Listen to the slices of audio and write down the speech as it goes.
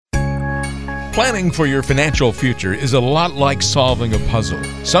Planning for your financial future is a lot like solving a puzzle.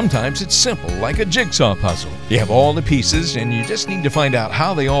 Sometimes it's simple, like a jigsaw puzzle. You have all the pieces and you just need to find out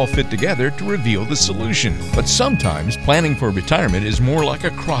how they all fit together to reveal the solution. But sometimes planning for retirement is more like a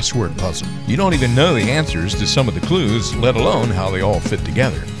crossword puzzle. You don't even know the answers to some of the clues, let alone how they all fit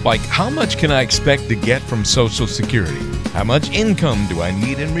together. Like, how much can I expect to get from Social Security? How much income do I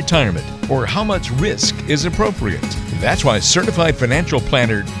need in retirement? Or how much risk is appropriate? That's why certified financial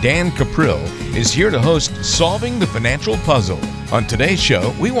planner Dan Caprill is here to host Solving the Financial Puzzle. On today's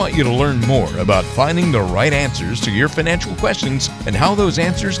show, we want you to learn more about finding the right answers to your financial questions and how those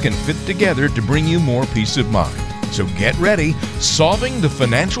answers can fit together to bring you more peace of mind. So get ready. Solving the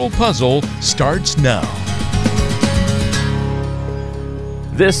Financial Puzzle starts now.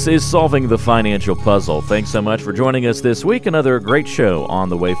 This is Solving the Financial Puzzle. Thanks so much for joining us this week. Another great show on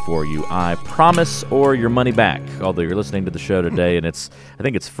the way for you. I promise, or your money back. Although you're listening to the show today, and I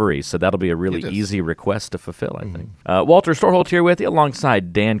think it's free, so that'll be a really easy request to fulfill, I think. Walter Storholt here with you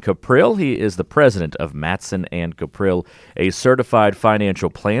alongside Dan Caprill. He is the president of Matson & Caprill, a certified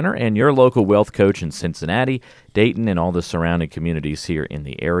financial planner and your local wealth coach in Cincinnati, Dayton, and all the surrounding communities here in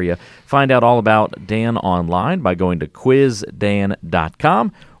the area. Find out all about Dan online by going to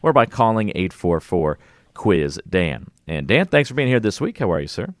quizdan.com or by calling 844-QUIZ-DAN. And Dan, thanks for being here this week. How are you,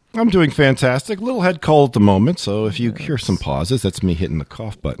 sir? I'm doing fantastic. A little head cold at the moment, so if you hear some pauses, that's me hitting the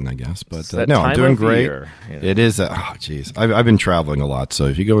cough button, I guess. But no, I'm doing great. Year, you know. It is. I've been traveling a lot, so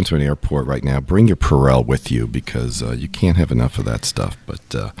if you go into an airport right now, bring your Purell with you because you can't have enough of that stuff.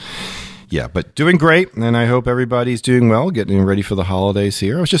 But yeah, but doing great, and I hope everybody's doing well, getting ready for the holidays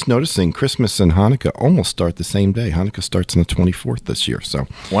here. I was just noticing Christmas and Hanukkah almost start the same day. Hanukkah starts on the 24th this year. So,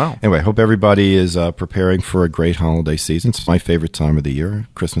 wow. Anyway, I hope everybody is preparing for a great holiday season. It's my favorite time of the year,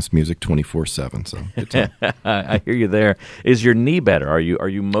 Christmas music 24/7. So, good time. I hear you there. Is your knee better? Are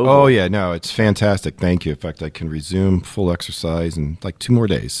you mobile? Oh, yeah, no, it's fantastic. Thank you. In fact, I can resume full exercise in like 2 more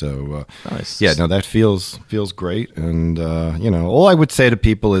days. So, nice. Yeah, no, that feels great. And, all I would say to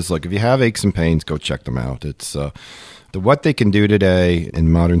people is, look, if you have aches and pains, go check them out. It's what they can do today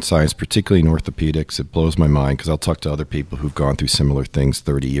in modern science, particularly in orthopedics. It blows my mind because I'll talk to other people who've gone through similar things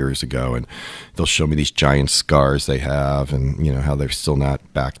 30 years ago, and they'll show me these giant scars they have, and how they're still not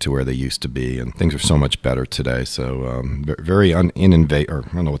back to where they used to be, and things are so much better today. So very ininvasive, or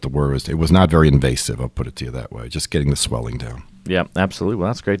I don't know what the word is. It was not very invasive. I'll put it to you that way. Just getting the swelling down. Yeah, absolutely. Well,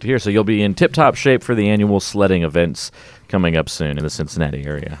 that's great to hear. So you'll be in tip-top shape for the annual sledding events coming up soon in the Cincinnati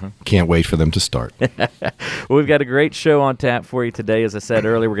area, huh? Can't wait for them to start. Well, we've got a great show on tap for you today. As I said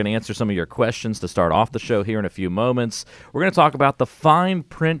earlier, we're going to answer some of your questions to start off the show here in a few moments. We're going to talk about the fine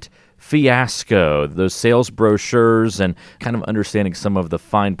print fiasco, those sales brochures, and kind of understanding some of the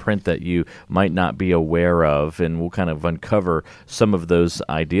fine print that you might not be aware of, and we'll kind of uncover some of those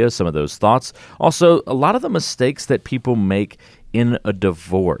ideas, some of those thoughts. Also, a lot of the mistakes that people make in a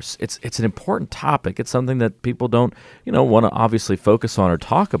divorce. It's an important topic. It's something that people don't, want to obviously focus on or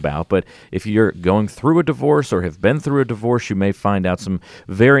talk about. But if you're going through a divorce or have been through a divorce, you may find out some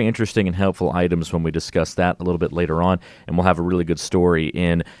very interesting and helpful items when we discuss that a little bit later on. And we'll have a really good story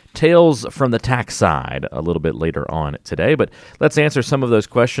in Tales from the Tax Side a little bit later on today. But let's answer some of those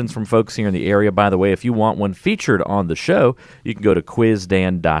questions from folks here in the area. By the way, if you want one featured on the show, you can go to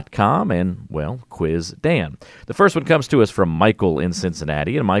quizdan.com and, quiz Dan. The first one comes to us from Michael in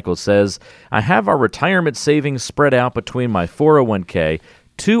Cincinnati, and Michael says, I have our retirement savings spread out between my 401k,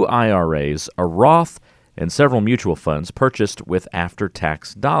 2 IRAs, a Roth, and several mutual funds purchased with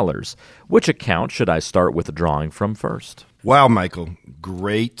after-tax dollars. Which account should I start withdrawing from first? Wow, Michael,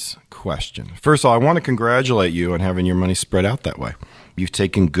 great question. First of all, I want to congratulate you on having your money spread out that way. You've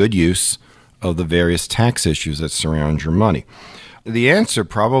taken good use of the various tax issues that surround your money. The answer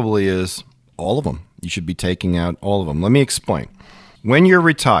probably is all of them. You should be taking out all of them. Let me explain. When you're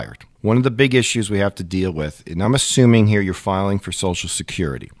retired, one of the big issues we have to deal with, and I'm assuming here you're filing for Social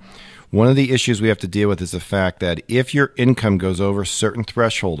Security, one of the issues we have to deal with is the fact that if your income goes over certain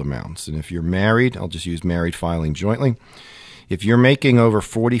threshold amounts, and if you're married, I'll just use married filing jointly, if you're making over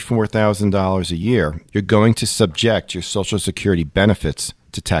 $44,000 a year, you're going to subject your Social Security benefits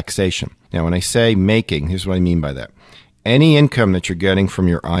to taxation. Now, when I say making, here's what I mean by that. Any income that you're getting from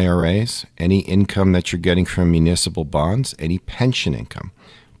your IRAs, any income that you're getting from municipal bonds, any pension income,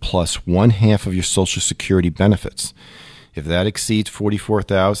 plus 1/2 of your Social Security benefits. If that exceeds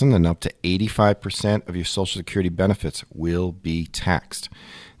 $44,000, then up to 85% of your Social Security benefits will be taxed.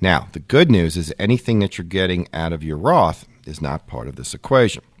 Now, the good news is anything that you're getting out of your Roth is not part of this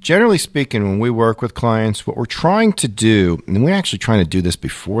equation. Generally speaking, when we work with clients, what we're trying to do, and we're actually trying to do this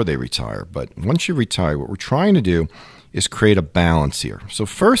before they retire, but once you retire, what we're trying to do is create a balance here. So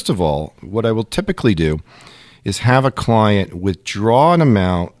first of all, what I will typically do is have a client withdraw an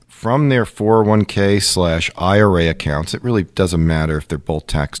amount from their 401k/IRA accounts. It really doesn't matter if they're both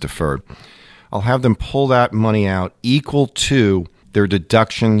tax deferred. I'll have them pull that money out equal to their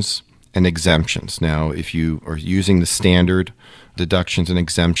deductions and exemptions. Now, if you are using the standard deductions and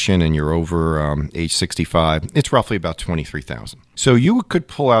exemption and you're over age 65, it's roughly about $23,000. So you could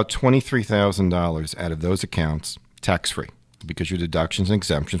pull out $23,000 out of those accounts tax-free because your deductions and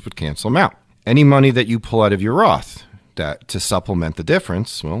exemptions would cancel them out. Any money that you pull out of your Roth that to supplement the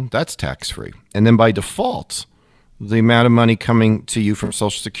difference, well, that's tax-free. And then by default, the amount of money coming to you from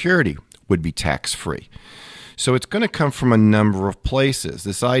Social Security would be tax-free. So it's going to come from a number of places.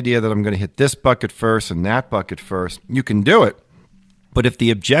 This idea that I'm going to hit this bucket first and that bucket first, you can do it. But if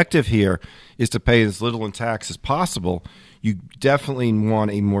the objective here is to pay as little in tax as possible, you definitely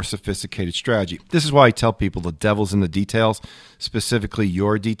want a more sophisticated strategy. This is why I tell people the devil's in the details, specifically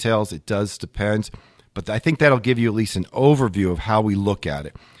your details. It does depend. But I think that'll give you at least an overview of how we look at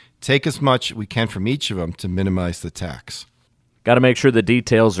it. Take as much we can from each of them to minimize the tax. Got to make sure the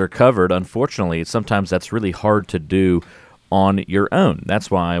details are covered. Unfortunately, sometimes that's really hard to do on your own.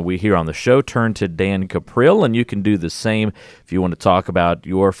 That's why we here on the show turn to Dan Cuprill, and you can do the same. If you want to talk about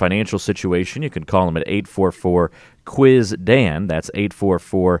your financial situation, you can call him at 844-QUIZ-DAN. That's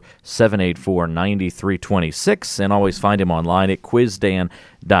 844-784-9326, and always find him online at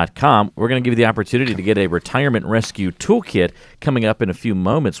quizdan.com. We're going to give you the opportunity to get a retirement rescue toolkit coming up in a few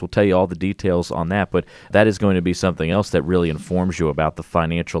moments. We'll tell you all the details on that, but that is going to be something else that really informs you about the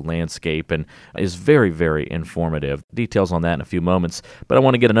financial landscape and is very, very informative. Details on that in a few moments, but I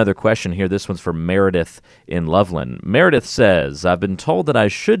want to get another question here. This one's from Meredith in Loveland. Meredith says, I've been told that I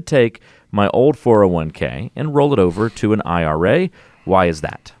should take my old 401k and roll it over to an IRA. Why is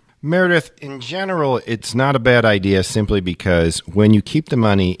that? Meredith, in general, it's not a bad idea simply because when you keep the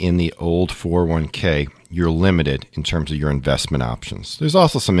money in the old 401k, you're limited in terms of your investment options. There's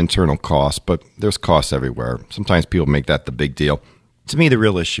also some internal costs, but there's costs everywhere. Sometimes people make that the big deal. To me, the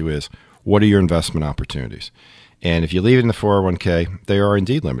real issue is, what are your investment opportunities? And if you leave it in the 401k, they are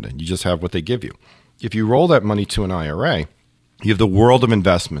indeed limited. You just have what they give you. If you roll that money to an IRA, you have the world of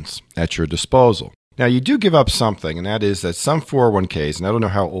investments at your disposal. Now, you do give up something, and that is that some 401ks, and I don't know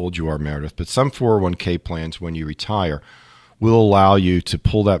how old you are, Meredith, but some 401k plans when you retire will allow you to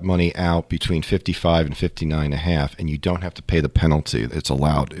pull that money out between 55 and 59 and a half, and you don't have to pay the penalty that's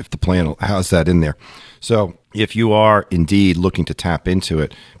allowed if the plan has that in there. So if you are indeed looking to tap into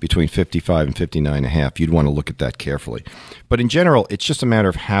it between 55 and 59 and a half, you'd want to look at that carefully. But in general, it's just a matter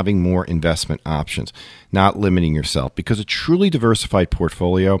of having more investment options, not limiting yourself, because a truly diversified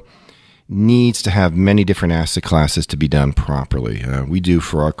portfolio needs to have many different asset classes to be done properly. We do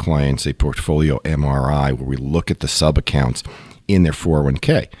for our clients a portfolio MRI where we look at the sub-accounts in their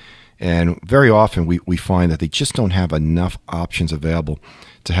 401k. And very often we find that they just don't have enough options available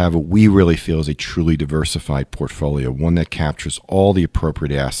to have what we really feel is a truly diversified portfolio, one that captures all the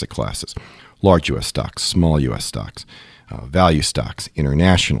appropriate asset classes, large U.S. stocks, small U.S. stocks, value stocks,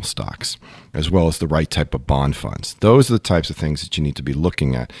 international stocks, as well as the right type of bond funds. Those are the types of things that you need to be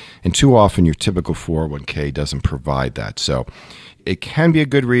looking at. And too often your typical 401k doesn't provide that. So it can be a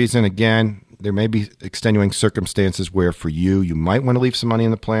good reason. Again, there may be extenuating circumstances where for you might want to leave some money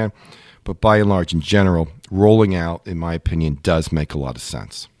in the plan. But by and large, in general, rolling out, in my opinion, does make a lot of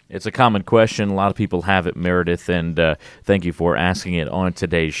sense. It's a common question. A lot of people have it, Meredith, and thank you for asking it on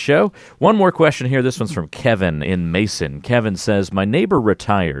today's show. One more question here. This one's from Kevin in Mason. Kevin says, my neighbor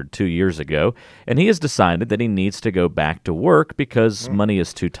retired 2 years ago, and he has decided that he needs to go back to work because money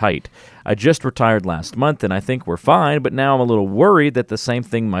is too tight. I just retired last month, and I think we're fine, but now I'm a little worried that the same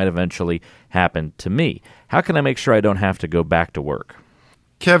thing might eventually happen to me. How can I make sure I don't have to go back to work?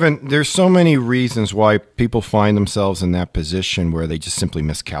 Kevin, there's so many reasons why people find themselves in that position where they just simply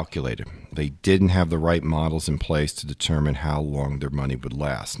miscalculated. They didn't have the right models in place to determine how long their money would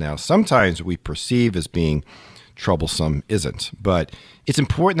last. Now, sometimes we perceive as being troublesome isn't, but it's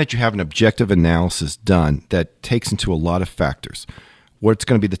important that you have an objective analysis done that takes into a lot of factors. What's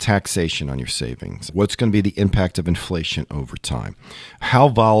going to be the taxation on your savings? What's going to be the impact of inflation over time? How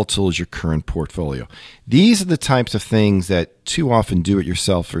volatile is your current portfolio? These are the types of things that too often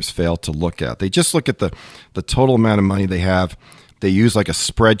do-it-yourselfers fail to look at. They just look at the total amount of money they have. They use like a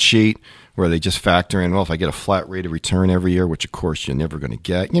spreadsheet where they just factor in, well, if I get a flat rate of return every year, which of course you're never going to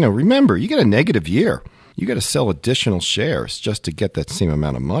get. Remember, you get a negative year. You got to sell additional shares just to get that same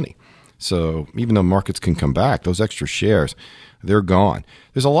amount of money. So even though markets can come back, those extra shares, they're gone.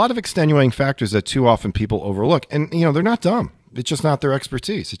 There's a lot of extenuating factors that too often people overlook. And, they're not dumb. It's just not their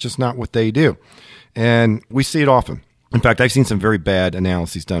expertise. It's just not what they do. And we see it often. In fact, I've seen some very bad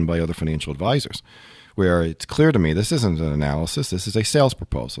analyses done by other financial advisors where it's clear to me this isn't an analysis, this is a sales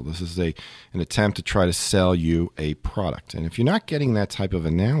proposal. This is an attempt to try to sell you a product. And if you're not getting that type of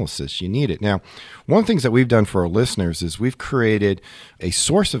analysis, you need it. Now, one of the things that we've done for our listeners is we've created a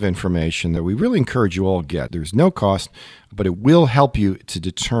source of information that we really encourage you all to get. There's no cost, but it will help you to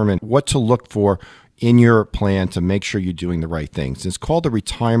determine what to look for in your plan to make sure you're doing the right things. It's called the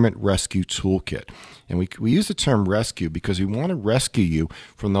Retirement Rescue Toolkit. And we use the term rescue because we want to rescue you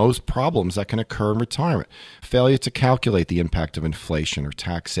from those problems that can occur in retirement. Failure to calculate the impact of inflation or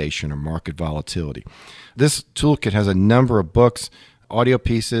taxation or market volatility. This toolkit has a number of books, audio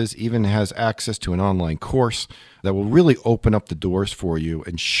pieces, even has access to an online course that will really open up the doors for you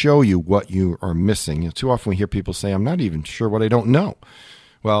and show you what you are missing. Too often we hear people say, I'm not even sure what I don't know.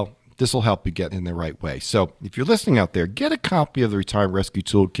 Well, this will help you get in the right way. So if you're listening out there, get a copy of the Retirement Rescue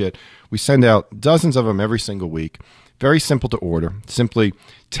Toolkit. We send out dozens of them every single week. Very simple to order. Simply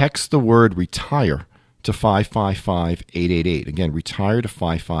text the word retire to 555-888. Again, retire to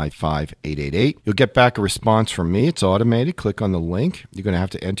 555-888. You'll get back a response from me. It's automated. Click on the link. You're going to have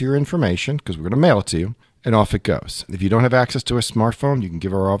to enter your information because we're going to mail it to you. And off it goes. If you don't have access to a smartphone, you can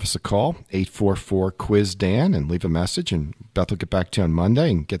give our office a call, 844-QUIZ-DAN, and leave a message, and Beth will get back to you on Monday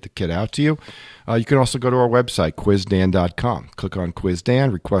and get the kit out to you. You can also go to our website, quizdan.com. Click on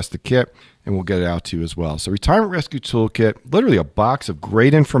QuizDan, request the kit, and we'll get it out to you as well. So Retirement Rescue Toolkit, literally a box of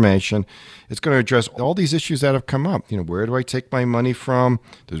great information. It's going to address all these issues that have come up. Where do I take my money from?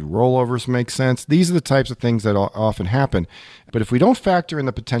 Does rollovers make sense? These are the types of things that often happen. But if we don't factor in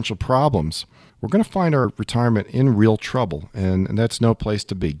the potential problems, we're going to find our retirement in real trouble, and that's no place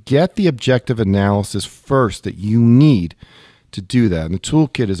to be. Get the objective analysis first that you need to do that, and the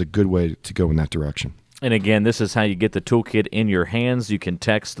toolkit is a good way to go in that direction. And again, this is how you get the toolkit in your hands. You can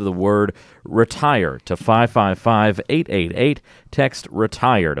text the word RETIRE to 555-888. Text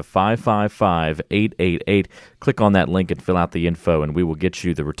RETIRE to 555-888. Click on that link and fill out the info, and we will get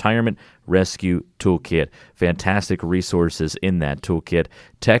you the Retirement Rescue Toolkit. Fantastic resources in that toolkit.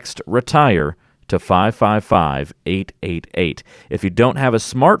 Text RETIRE to 555-888. If you don't have a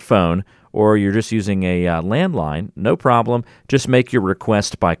smartphone or you're just using a landline, no problem. Just make your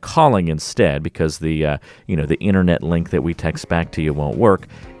request by calling instead, because the internet link that we text back to you won't work.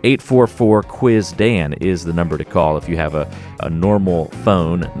 844-QUIZ-DAN is the number to call if you have a normal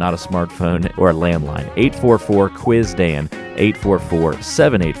phone, not a smartphone, or a landline. 844-QUIZ-DAN,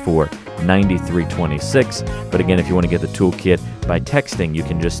 844-784-9326. But again, if you want to get the toolkit by texting, you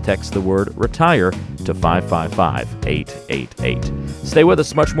can just text the word RETIRE to 555-888. Stay with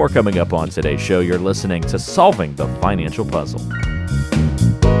us, much more coming up on today's show. You're listening to Solving the Financial Puzzle.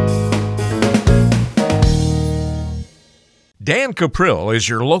 Dan Caprill is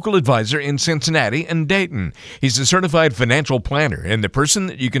your local advisor in Cincinnati and Dayton. He's a certified financial planner and the person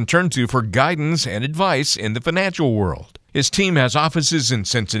that you can turn to for guidance and advice in the financial world. His team has offices in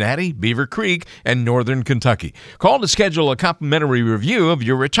Cincinnati, Beaver Creek, and Northern Kentucky. Call to schedule a complimentary review of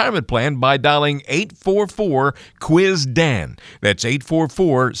your retirement plan by dialing 844-QUIZ-DAN. That's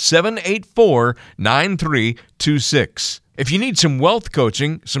 844-784-9326. If you need some wealth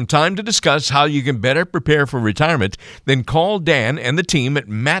coaching, some time to discuss how you can better prepare for retirement, then call Dan and the team at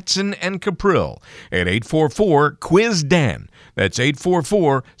Matson and Caprill at 844-QUIZ-DAN. That's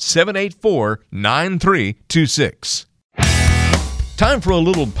 844-784-9326. Time for a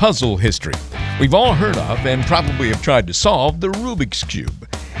little puzzle history. We've all heard of and probably have tried to solve the Rubik's Cube.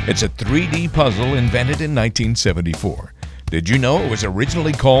 It's a 3D puzzle invented in 1974. Did you know it was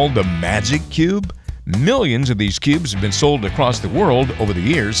originally called the Magic Cube? Millions of these cubes have been sold across the world over the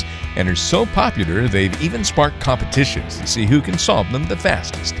years and are so popular they've even sparked competitions to see who can solve them the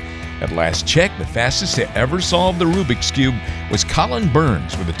fastest. At last check, the fastest to ever solve the Rubik's Cube was Colin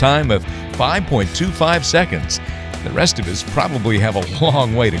Burns with a time of 5.25 seconds. The rest of us probably have a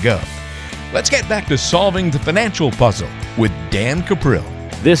long way to go. Let's get back to solving the financial puzzle with Dan Caprill.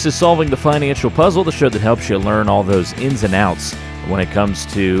 This is Solving the Financial Puzzle, the show that helps you learn all those ins and outs when it comes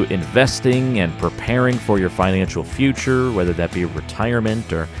to investing and preparing for your financial future, whether that be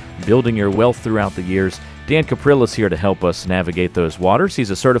retirement or building your wealth throughout the years. Dan Caprill is here to help us navigate those waters.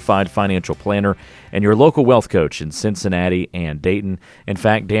 He's a certified financial planner and your local wealth coach in Cincinnati and Dayton. In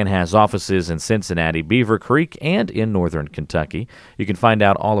fact, Dan has offices in Cincinnati, Beaver Creek, and in Northern Kentucky. You can find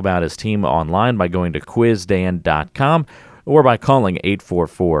out all about his team online by going to quizdan.com or by calling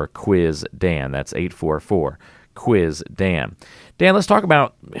 844-QUIZ-DAN. That's 844-QUIZ-DAN. Dan, let's talk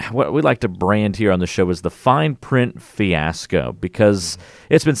about what we like to brand here on the show as the fine print fiasco, because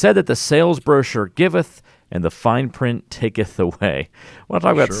it's been said that the sales brochure giveth, and the fine print taketh away. I want to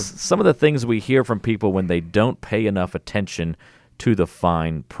talk about some of the things we hear from people when they don't pay enough attention to the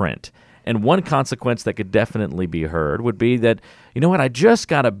fine print. And one consequence that could definitely be heard would be that, you know what, I just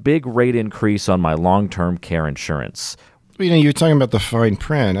got a big rate increase on my long-term care insurance. You're talking about the fine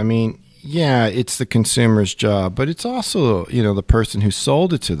print. I mean, yeah, it's the consumer's job, but it's also, the person who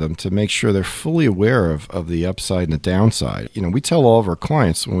sold it to them to make sure they're fully aware of the upside and the downside. We tell all of our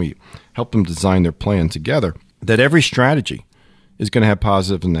clients when we help them design their plan together that every strategy is going to have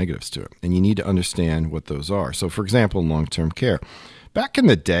positives and negatives to it, and you need to understand what those are. So, for example, in long-term care, back in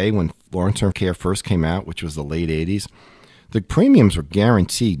the day when long-term care first came out, which was the late 80s, the premiums were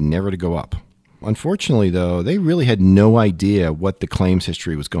guaranteed never to go up. Unfortunately, though, they really had no idea what the claims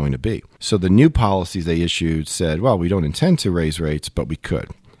history was going to be. So the new policies they issued said, well, we don't intend to raise rates, but we could.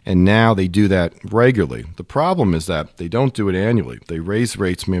 And now they do that regularly. The problem is that they don't do it annually. They raise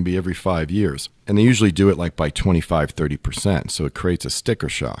rates maybe every 5 years. And they usually do it like by 25, 30%. So it creates a sticker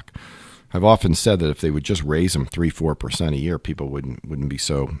shock. I've often said that if they would just raise them 3-4% a year, people wouldn't be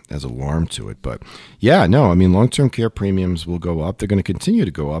so as alarmed to it. But yeah, no, I mean, long-term care premiums will go up. They're going to continue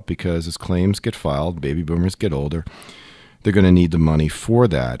to go up because as claims get filed, baby boomers get older, they're going to need the money for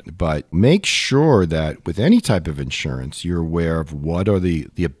that. But make sure that with any type of insurance, you're aware of what are the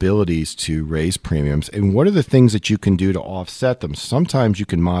abilities to raise premiums and what are the things that you can do to offset them. Sometimes you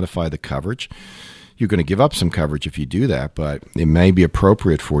can modify the coverage. You're going to give up some coverage if you do that, but it may be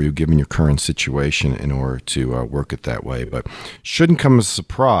appropriate for you given your current situation in order to work it that way. But shouldn't come as a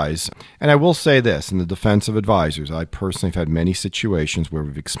surprise. And I will say this, in the defense of advisors, I personally have had many situations where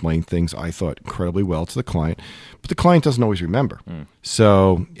we've explained things I thought incredibly well to the client, but the client doesn't always remember.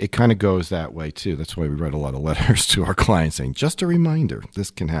 So it kind of goes that way too. That's why we write a lot of letters to our clients saying, just a reminder,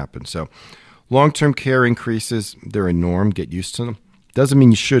 this can happen. So long-term care increases, they're a norm, get used to them. Doesn't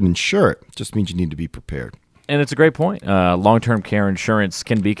mean you should insure it. Just means you need to be prepared. And it's a great point. Long-term care insurance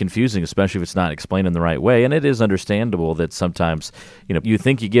can be confusing, especially if it's not explained in the right way. And it is understandable that sometimes, you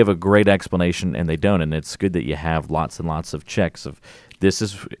think you give a great explanation and they don't. And it's good that you have lots and lots of checks of this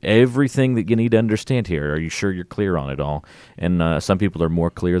is everything that you need to understand here. Are you sure you're clear on it all? And some people are more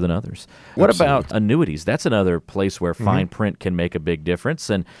clear than others. What about annuities? That's another place where fine print can make a big difference.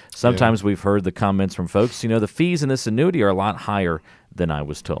 And sometimes we've heard the comments from folks, the fees in this annuity are a lot higher than I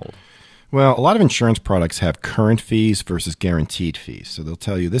was told. Well, a lot of insurance products have current fees versus guaranteed fees. So they'll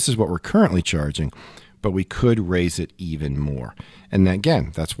tell you this is what we're currently charging, but we could raise it even more. And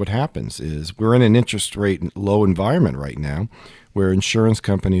again, that's what happens is we're in an interest rate low environment right now where insurance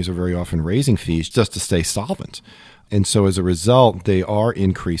companies are very often raising fees just to stay solvent. And so as a result, they are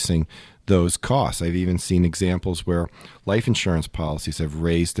increasing those costs. I've even seen examples where life insurance policies have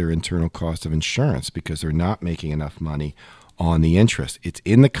raised their internal cost of insurance because they're not making enough money on the interest. It's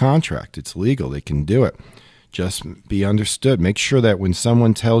in the contract. It's legal. They can do it. Just be understood. Make sure that when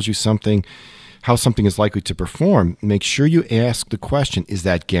someone tells you something, how something is likely to perform, make sure you ask the question, is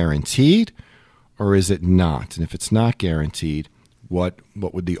that guaranteed or is it not? And if it's not guaranteed, what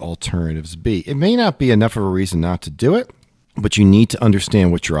would the alternatives be? It may not be enough of a reason not to do it, but you need to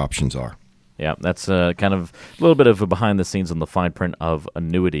understand what your options are. Yeah, that's kind of a little bit of a behind the scenes on the fine print of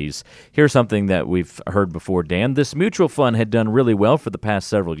annuities. Here's something that we've heard before, Dan. This mutual fund had done really well for the past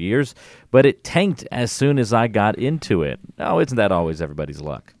several years, but it tanked as soon as I got into it. Oh, isn't that always everybody's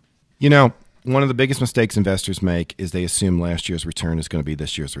luck? One of the biggest mistakes investors make is they assume last year's return is going to be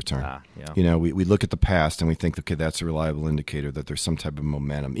this year's return. We look at the past and we think, okay, that's a reliable indicator that there's some type of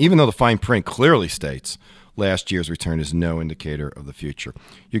momentum, even though the fine print clearly states last year's return is no indicator of the future.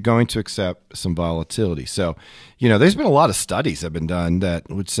 You're going to accept some volatility. So, there's been a lot of studies that have been done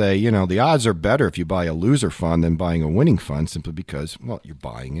that would say, the odds are better if you buy a loser fund than buying a winning fund simply because, you're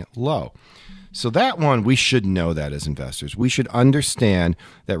buying it low. So that one, we should know that as investors. We should understand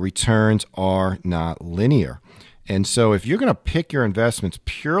that returns are not linear. And so if you're going to pick your investments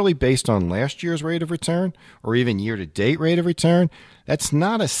purely based on last year's rate of return or even year-to-date rate of return, that's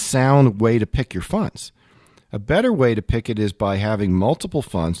not a sound way to pick your funds. A better way to pick it is by having multiple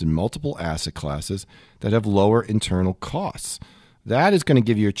funds in multiple asset classes that have lower internal costs. That is going to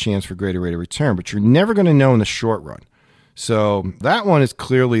give you a chance for greater rate of return, but you're never going to know in the short run. So that one is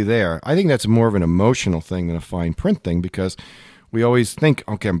clearly there. I think that's more of an emotional thing than a fine print thing because we always think,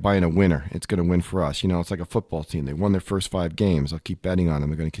 okay, I'm buying a winner. It's going to win for us. It's like a football team. They won their first 5 games. I'll keep betting on them.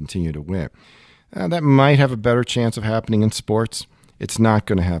 They're going to continue to win. That might have a better chance of happening in sports. It's not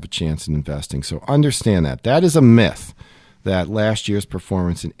going to have a chance in investing. So understand that. That is a myth that last year's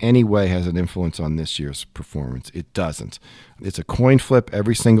performance in any way has an influence on this year's performance. It doesn't. It's a coin flip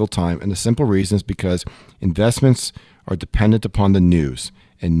every single time. And the simple reason is because investments are dependent upon the news.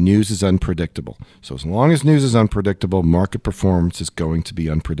 and news is unpredictable. So as long as news is unpredictable, market performance is going to be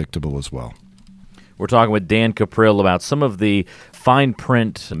unpredictable as well. We're talking with Dan Cuprill about some of the fine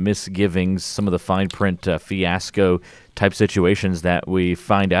print misgivings, some of the fine print fiasco type situations that we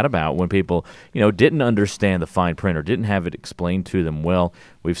find out about when people, didn't understand the fine print or didn't have it explained to them well.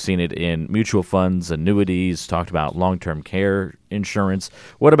 We've seen it in mutual funds, annuities, talked about long-term care insurance.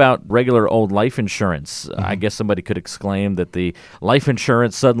 What about regular old life insurance? I guess somebody could exclaim that the life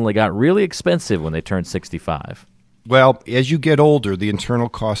insurance suddenly got really expensive when they turned 65. Well, as you get older, the internal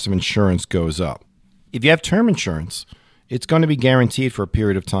cost of insurance goes up. If you have term insurance, it's going to be guaranteed for a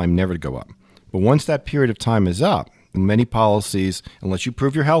period of time never to go up. But once that period of time is up, many policies, unless you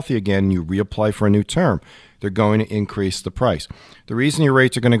prove you're healthy again and you reapply for a new term, they're going to increase the price. The reason your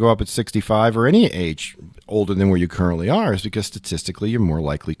rates are going to go up at 65 or any age older than where you currently are is because statistically you're more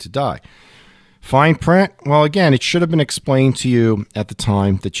likely to die. Fine print, well, again, it should have been explained to you at the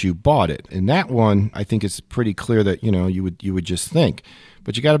time that you bought it. And that one, I think it's pretty clear that, you would just think.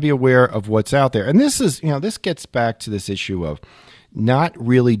 But you got to be aware of what's out there. And this gets back to this issue of not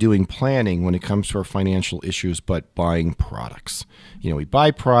really doing planning when it comes to our financial issues, but buying products. We buy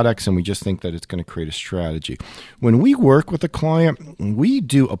products and we just think that it's going to create a strategy. When we work with a client, we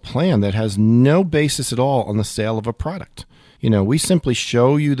do a plan that has no basis at all on the sale of a product. We simply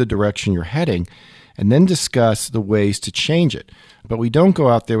show you the direction you're heading and then discuss the ways to change it. But we don't go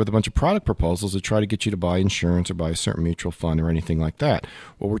out there with a bunch of product proposals to try to get you to buy insurance or buy a certain mutual fund or anything like that.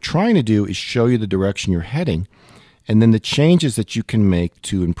 What we're trying to do is show you the direction you're heading and then the changes that you can make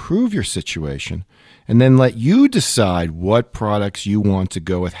to improve your situation, and then let you decide what products you want to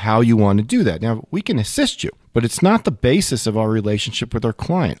go with, how you want to do that. Now, we can assist you, but it's not the basis of our relationship with our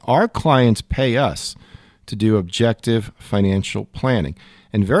client. Our clients pay us to do objective financial planning,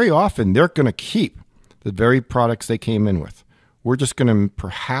 and very often they're going to keep the very products they came in with. We're just going to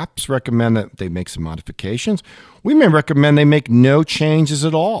perhaps recommend that they make some modifications. We may recommend they make no changes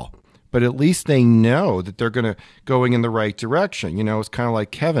at all, but at least they know that they're going in the right direction. It's kind of like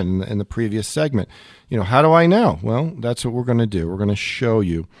Kevin in the previous segment. How do I know? Well, that's what we're going to do. We're going to show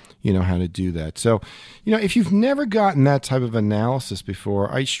you, how to do that. So, if you've never gotten that type of analysis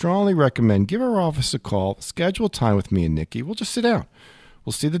before, I strongly recommend give our office a call, schedule time with me and Nikki. We'll just sit down.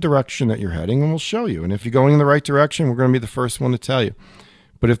 We'll see the direction that you're heading, and we'll show you. And if you're going in the right direction, we're going to be the first one to tell you.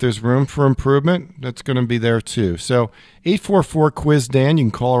 But if there's room for improvement, that's going to be there too. So 844-QUIZ-DAN, you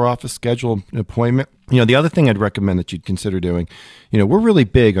can call our office, schedule an appointment. The other thing I'd recommend that you'd consider doing, we're really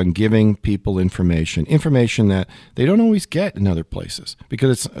big on giving people information that they don't always get in other places,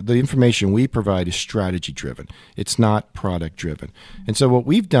 because the information we provide is strategy driven. It's not product driven. And so what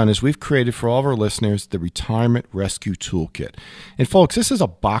we've done is we've created for all of our listeners the Retirement Rescue Toolkit. And folks, this is a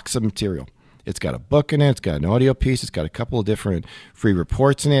box of material. It's got a book in it. It's got an audio piece. It's got a couple of different free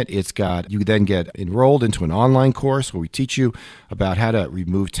reports in it. You then get enrolled into an online course where we teach you about how to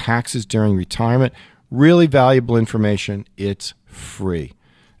remove taxes during retirement. Really valuable information. It's free.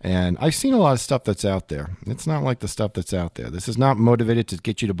 And I've seen a lot of stuff that's out there. It's not like the stuff that's out there. This is not motivated to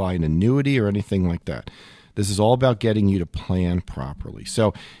get you to buy an annuity or anything like that. This is all about getting you to plan properly.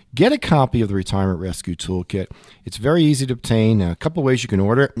 So get a copy of the Retirement Rescue Toolkit. It's very easy to obtain. A couple of ways you can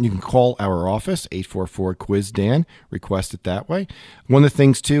order it. You can call our office, 844-QUIZ-DAN, request it that way. One of the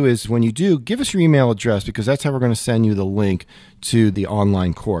things, too, is when you do, give us your email address, because that's how we're going to send you the link to the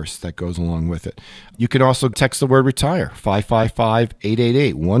online course that goes along with it. You can also text the word RETIRE,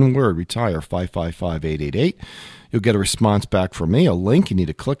 555-888. One word, RETIRE, 555-888. You'll get a response back from me, a link. You need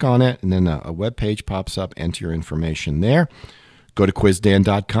to click on it, and then a web page pops up. Enter your information there. Go to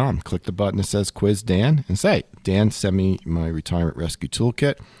QuizDan.com. Click the button that says Quiz Dan and say, Dan, send me my Retirement Rescue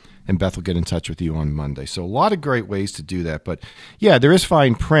Toolkit, and Beth will get in touch with you on Monday. So a lot of great ways to do that. But, yeah, there is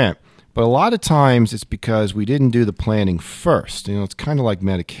fine print, but a lot of times it's because we didn't do the planning first. It's kind of like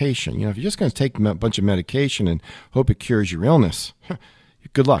medication. If you're just going to take a bunch of medication and hope it cures your illness,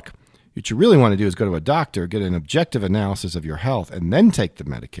 good luck. What you really want to do is go to a doctor, get an objective analysis of your health, and then take the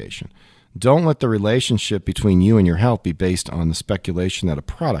medication. Don't let the relationship between you and your health be based on the speculation that a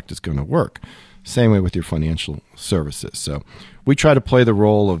product is going to work. Same way with your financial services. So we try to play the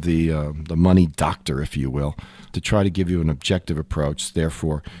role of the money doctor, if you will, to try to give you an objective approach.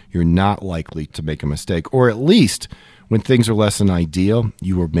 Therefore, you're not likely to make a mistake, or at least when things are less than ideal,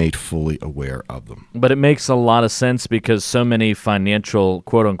 you are made fully aware of them. But it makes a lot of sense because so many financial,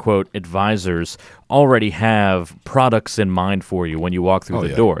 quote-unquote, advisors already have products in mind for you when you walk through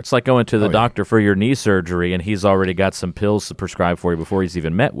the door. It's like going to the doctor for your knee surgery, and he's already got some pills to prescribe for you before he's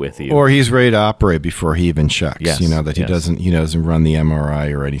even met with you. Or he's ready to operate before he even checks. Yes. That he doesn't run the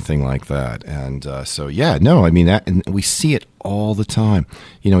MRI or anything like that. And and we see it all the time.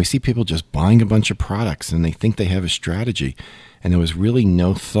 We see people just buying a bunch of products, and they think they have a strategy, and there was really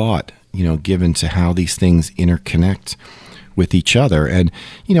no thought, given to how these things interconnect with each other. And,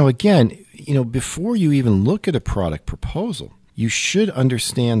 before you even look at a product proposal, you should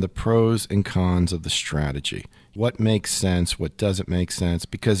understand the pros and cons of the strategy. What makes sense, what doesn't make sense,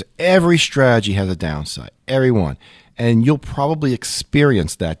 because every strategy has a downside, every one. And you'll probably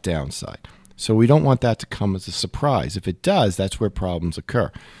experience that downside. So we don't want that to come as a surprise. If it does, that's where problems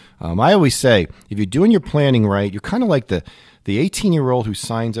occur. I always say, if you're doing your planning right, you're kind of like the 18-year-old who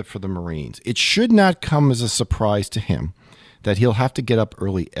signs up for the Marines. It should not come as a surprise to him that he'll have to get up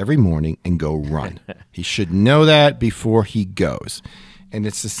early every morning and go run. He should know that before he goes. And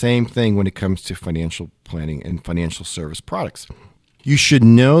it's the same thing when it comes to financial planning and financial service products. You should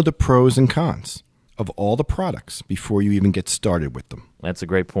know the pros and cons of all the products before you even get started with them. That's a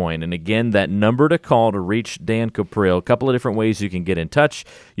great point. And again, that number to call to reach Dan Cuprill, a couple of different ways you can get in touch.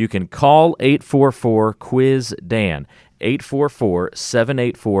 You can call 844-QUIZ-DAN,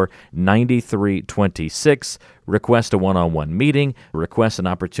 844-784-9326. Request a one-on-one meeting. Request an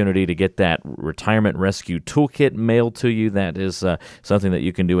opportunity to get that Retirement Rescue Toolkit mailed to you. That is something that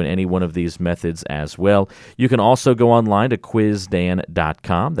you can do in any one of these methods as well. You can also go online to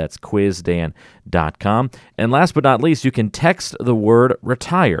quizdan.com. That's quizdan.com. And last but not least, you can text the word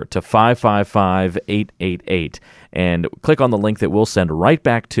RETIRE to 555-888. And click on the link that we'll send right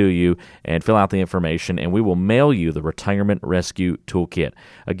back to you and fill out the information, and we will mail you the Retirement Rescue Toolkit.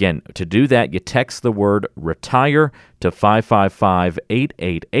 Again, to do that, you text the word RETIRE to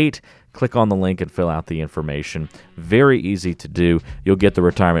 555-888. Click on the link and fill out the information. Very easy to do. You'll get the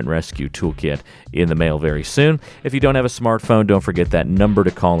Retirement Rescue Toolkit in the mail very soon. If you don't have a smartphone, don't forget that number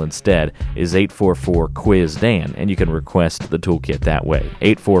to call instead is 844-QUIZ-DAN, and you can request the toolkit that way,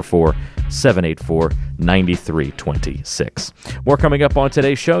 844-784-9326. More coming up on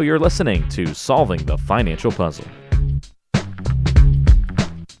today's show. You're listening to Solving the Financial Puzzle.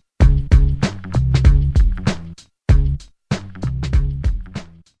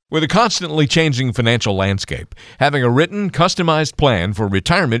 With a constantly changing financial landscape, having a written, customized plan for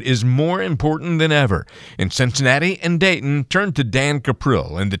retirement is more important than ever. In Cincinnati and Dayton, turn to Dan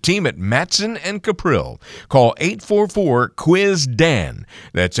Cuprill and the team at Matson and Cuprill. Call 844-QUIZ-DAN.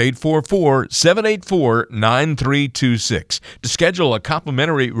 That's 844-784-9326 to schedule a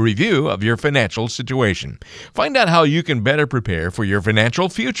complimentary review of your financial situation. Find out how you can better prepare for your financial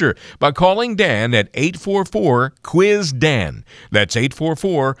future by calling Dan at 844-QUIZ-DAN. That's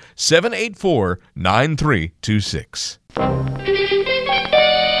 844-784-9326.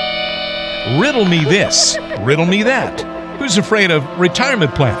 Riddle me this, riddle me that. Who's afraid of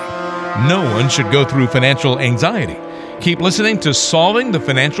retirement planning? No one should go through financial anxiety. Keep listening to Solving the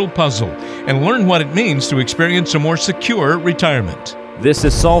Financial Puzzle and learn what it means to experience a more secure retirement. This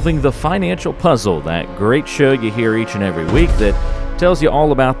is Solving the Financial Puzzle, that great show you hear each and every week that tells you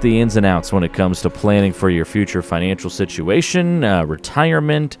all about the ins and outs when it comes to planning for your future financial situation,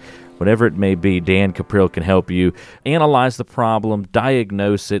 retirement, whatever it may be. Dan Cuprill can help you analyze the problem,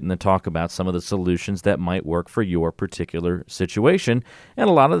 diagnose it, and then talk about some of the solutions that might work for your particular situation. And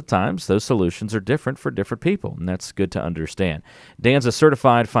a lot of the times, those solutions are different for different people, and that's good to understand. Dan's a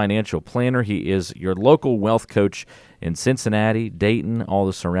certified financial planner. He is your local wealth coach in Cincinnati, Dayton, all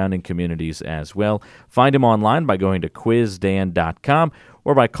the surrounding communities as well. Find him online by going to quizdan.com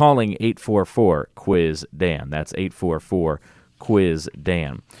or by calling 844-QUIZ-DAN. That's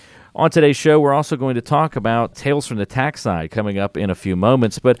 844-QUIZ-DAN. On today's show, we're also going to talk about Tales from the Tax Side coming up in a few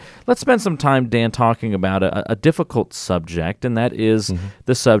moments, but let's spend some time, Dan, talking about a difficult subject, and that is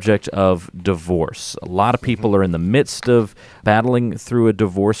the subject of divorce. A lot of people are in the midst of battling through a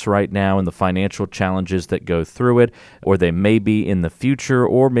divorce right now and the financial challenges that go through it, or they may be in the future,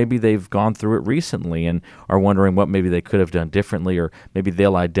 or maybe they've gone through it recently and are wondering what maybe they could have done differently, or maybe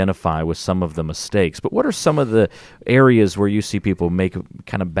they'll identify with some of the mistakes. But what are some of the areas where you see people make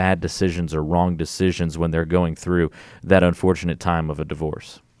kind of bad decisions or wrong decisions when they're going through that unfortunate time of a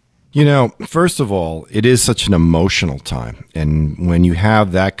divorce? You know, first of all, it is such an emotional time. And when you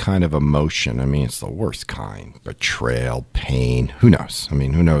have that kind of emotion, I mean, it's the worst kind. Betrayal, pain, who knows? I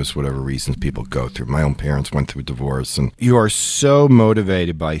mean, who knows whatever reasons people go through. My own parents went through a divorce, and you are so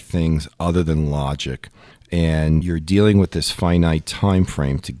motivated by things other than logic. And you're dealing with this finite time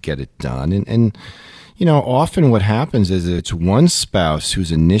frame to get it done. And Often what happens is it's one spouse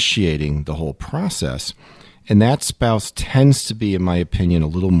who's initiating the whole process, and that spouse tends to be, in my opinion, a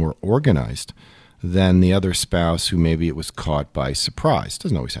little more organized than the other spouse who maybe it was caught by surprise. It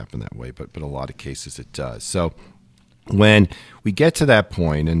doesn't always happen that way, but a lot of cases it does. So when we get to that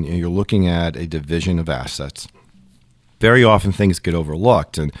point and you're looking at a division of assets, very often things get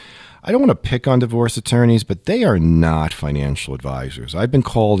overlooked. And I don't want to pick on divorce attorneys, but they are not financial advisors. I've been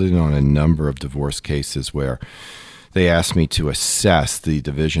called in on a number of divorce cases where they asked me to assess the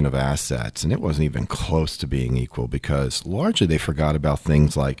division of assets, and it wasn't even close to being equal because largely they forgot about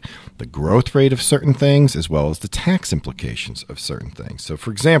things like the growth rate of certain things as well as the tax implications of certain things. So,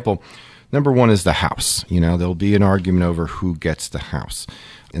 for example, number one is the house. There'll be an argument over who gets the house.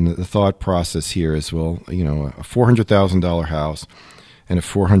 And the thought process here is, well, a $400,000 house and a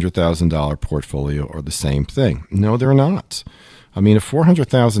 $400,000 portfolio are the same thing. No, they're not. A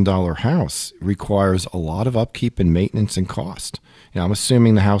 $400,000 house requires a lot of upkeep and maintenance and cost. I'm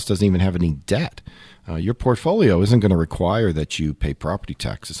assuming the house doesn't even have any debt. Your portfolio isn't going to require that you pay property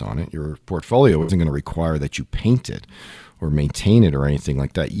taxes on it. Your portfolio isn't going to require that you paint it or maintain it or anything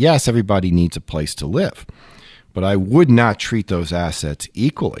like that. Yes, everybody needs a place to live, but I would not treat those assets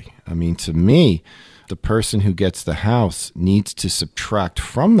equally. To me, the person who gets the house needs to subtract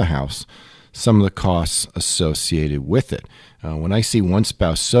from the house some of the costs associated with it. When I see one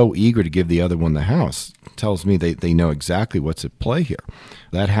spouse so eager to give the other one the house, it tells me they know exactly what's at play here.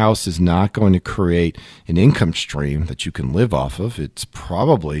 That house is not going to create an income stream that you can live off of. It's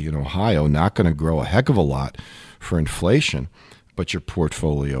probably, in Ohio, not going to grow a heck of a lot for inflation, but your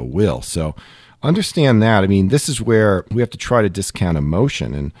portfolio will. So understand that. This is where we have to try to discount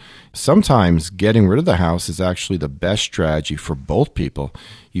emotion. And sometimes getting rid of the house is actually the best strategy for both people.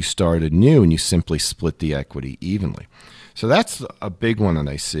 You start anew and you simply split the equity evenly. So that's a big one that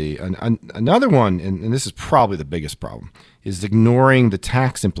I see. Another one, and this is probably the biggest problem, is ignoring the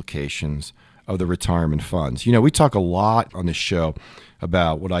tax implications of the retirement funds. We talk a lot on this show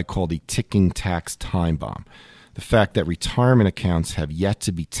about what I call the ticking tax time bomb, the fact that retirement accounts have yet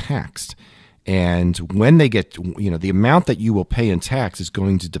to be taxed. And when they get, the amount that you will pay in tax is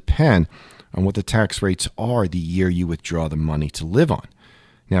going to depend on what the tax rates are the year you withdraw the money to live on.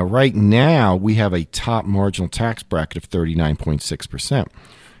 Now, right now, we have a top marginal tax bracket of 39.6%.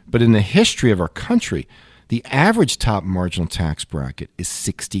 But in the history of our country, the average top marginal tax bracket is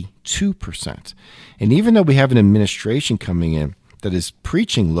 62%. And even though we have an administration coming in that is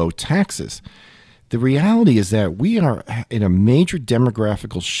preaching low taxes, the reality is that we are in a major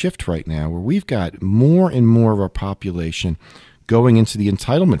demographical shift right now where we've got more and more of our population going into the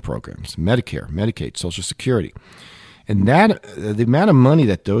entitlement programs, Medicare, Medicaid, Social Security. And that the amount of money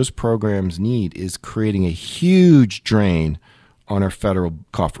that those programs need is creating a huge drain on our federal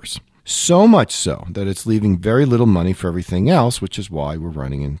coffers. So much so that it's leaving very little money for everything else, which is why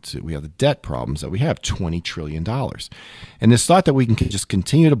we have the debt problems that we have, $20 trillion. And this thought that we can just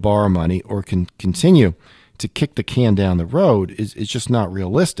continue to borrow money or can continue to kick the can down the road is just not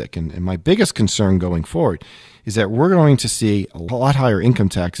realistic. And my biggest concern going forward is that we're going to see a lot higher income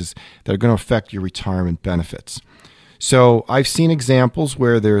taxes that are going to affect your retirement benefits. So I've seen examples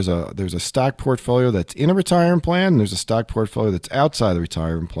where there's a stock portfolio that's in a retirement plan, and there's a stock portfolio that's outside the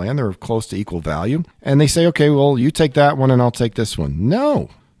retirement plan. They're close to equal value. And they say, okay, well, you take that one and I'll take this one. No,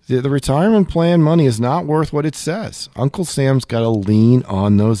 the retirement plan money is not worth what it says. Uncle Sam's got to lean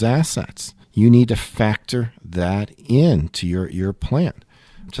on those assets. You need to factor that into your plan.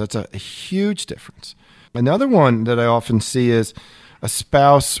 So that's a huge difference. Another one that I often see is a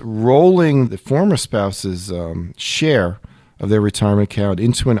spouse rolling the former spouse's share of their retirement account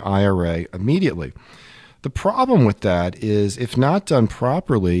into an IRA immediately. The problem with that is if not done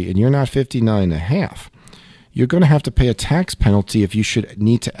properly and you're not 59 and a half, you're going to have to pay a tax penalty if you should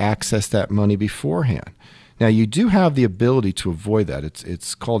need to access that money beforehand. Now, you do have the ability to avoid that.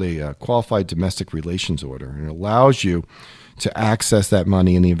 It's called a qualified domestic relations order, and it allows you to access that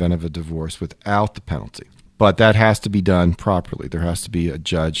money in the event of a divorce without the penalty. But that has to be done properly. There has to be a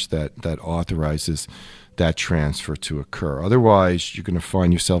judge that authorizes that transfer to occur. Otherwise, you're going to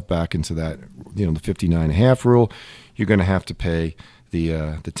find yourself back into that, the 59.5 rule. You're going to have to pay the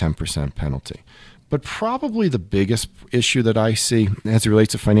 10% penalty. But probably the biggest issue that I see as it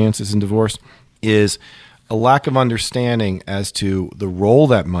relates to finances and divorce is a lack of understanding as to the role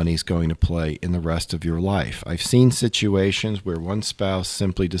that money is going to play in the rest of your life. I've seen situations where one spouse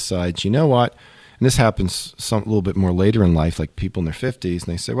simply decides, you know what, and this happens a little bit more later in life, like people in their 50s,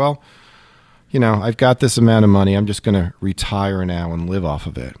 and they say, well, I've got this amount of money. I'm just going to retire now and live off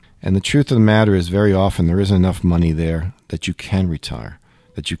of it. And the truth of the matter is very often there isn't enough money there that you can retire,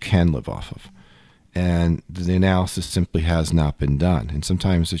 that you can live off of. and the analysis simply has not been done. And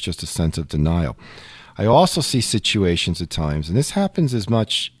sometimes there's just a sense of denial. I also see situations at times, and this happens as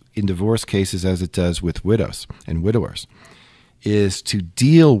much in divorce cases as it does with widows and widowers, is to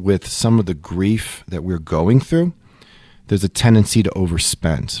deal with some of the grief that we're going through. There's a tendency to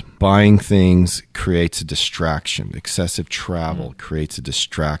overspend. Buying things creates a distraction. Excessive travel creates a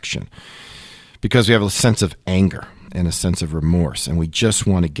distraction because we have a sense of anger and a sense of remorse, and we just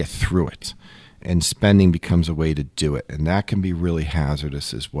want to get through it. And spending becomes a way to do it, and that can be really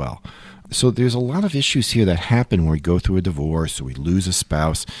hazardous as well. So there's a lot of issues here that happen when we go through a divorce or we lose a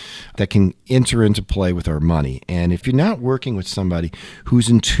spouse that can enter into play with our money. And if you're not working with somebody who's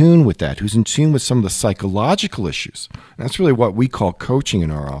in tune with that, who's in tune with some of the psychological issues, that's really what we call coaching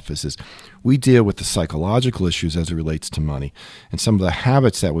in our offices. We deal with the psychological issues as it relates to money and some of the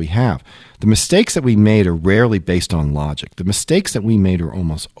habits that we have. The mistakes that we made are rarely based on logic. The mistakes that we made are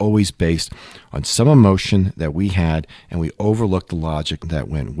almost always based on some emotion that we had, and we overlooked the logic that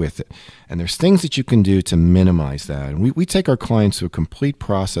went with it. And there's things that you can do to minimize that. And we take our clients through a complete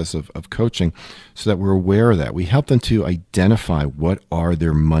process of coaching so that we're aware of that. We help them to identify what are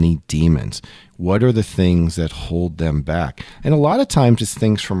their money demons. What are the things that hold them back? And a lot of times it's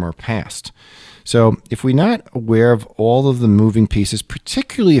things from our past. So if we're not aware of all of the moving pieces,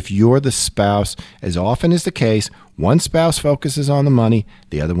 particularly if you're the spouse, as often is the case, one spouse focuses on the money,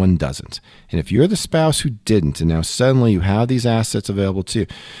 the other one doesn't. And if you're the spouse who didn't, and now suddenly you have these assets available to you,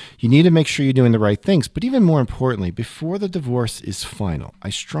 you need to make sure you're doing the right things. But even more importantly, before the divorce is final,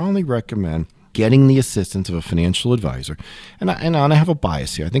 I strongly recommend getting the assistance of a financial advisor. And I have a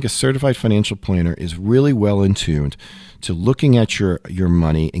bias here. I think a certified financial planner is really well in tuned to looking at your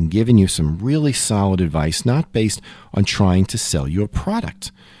money and giving you some really solid advice, not based on trying to sell you a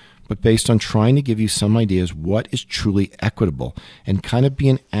product, but based on trying to give you some ideas what is truly equitable and kind of be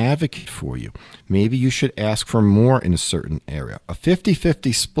an advocate for you. Maybe you should ask for more in a certain area. A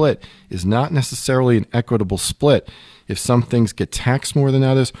 50-50 split is not necessarily an equitable split if some things get taxed more than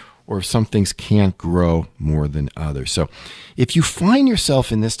others, or if some things can't grow more than others. So if you find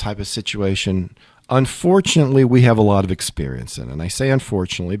yourself in this type of situation, unfortunately, we have a lot of experience in it. And I say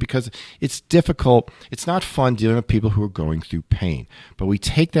unfortunately because it's difficult. It's not fun dealing with people who are going through pain. But we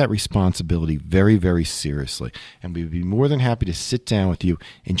take that responsibility very, very seriously. And we'd be more than happy to sit down with you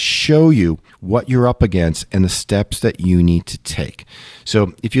and show you what you're up against and the steps that you need to take.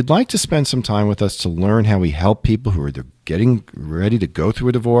 So if you'd like to spend some time with us to learn how we help people who are getting ready to go through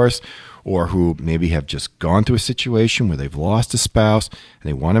a divorce, or who maybe have just gone through a situation where they've lost a spouse and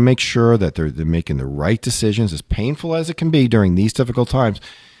they want to make sure that they're making the right decisions, as painful as it can be during these difficult times,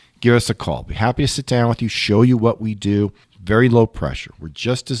 give us a call. Be happy to sit down with you, show you what we do. Very low pressure. We're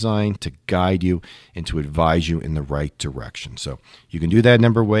just designed to guide you and to advise you in the right direction. So you can do that a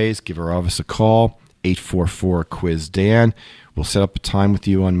number of ways. Give our office a call, 844-QUIZ-DAN. We'll set up a time with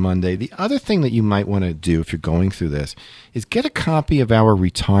you on Monday. The other thing that you might want to do if you're going through this is get a copy of our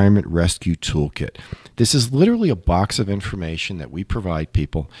Retirement Rescue Toolkit. This is literally a box of information that we provide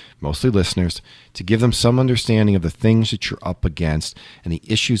people, mostly listeners, to give them some understanding of the things that you're up against and the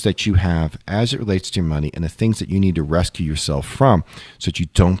issues that you have as it relates to your money and the things that you need to rescue yourself from so that you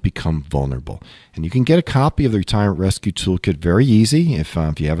don't become vulnerable. And you can get a copy of the Retirement Rescue Toolkit very easy. If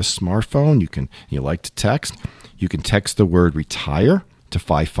you have a smartphone, you like to text, you can text the word retire to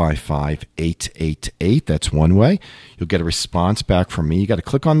 555-888. That's one way. You'll get a response back from me. You got to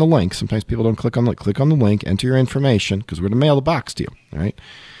click on the link. Sometimes people don't click on the link, enter your information because we're going to mail the box to you. All right.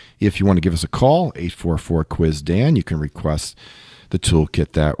 If you want to give us a call, 844-QUIZ-DAN, you can request the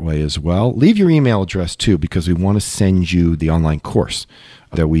toolkit that way as well. Leave your email address too, because we want to send you the online course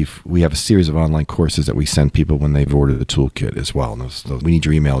that we have a series of online courses that we send people when they've ordered the toolkit as well. And we need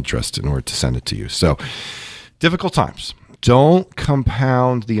your email address in order to send it to you. So difficult times. Don't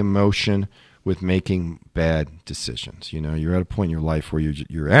compound the emotion with making bad decisions. You know, you're at a point in your life where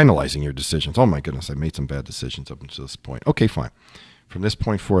you're analyzing your decisions. Oh my goodness, I made some bad decisions up until this point. Okay, fine. From this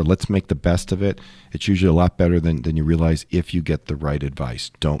point forward, let's make the best of it. It's usually a lot better than you realize if you get the right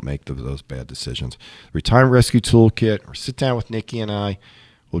advice. Don't make those bad decisions. Retirement Rescue Toolkit, or sit down with Nikki and I.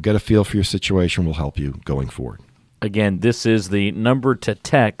 We'll get a feel for your situation. We'll help you going forward. Again, this is the number to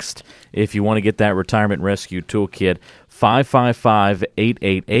text if you want to get that Retirement Rescue Toolkit,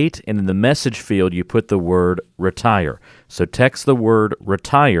 555-888, and in the message field, you put the word retire. So text the word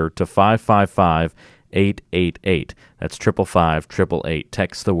retire to 555-888. 888. That's 555-888.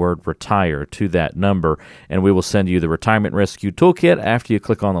 Text the word retire to that number, and we will send you the Retirement Rescue Toolkit after you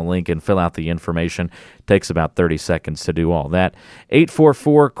click on the link and fill out the information. It takes about 30 seconds to do all that.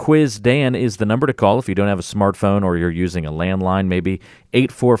 844-QUIZ-DAN is the number to call if you don't have a smartphone or you're using a landline maybe.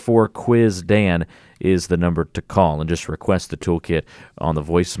 844-QUIZ-DAN is the number to call, and just request the toolkit on the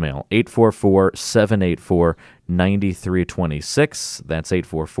voicemail. 844-784-9326. That's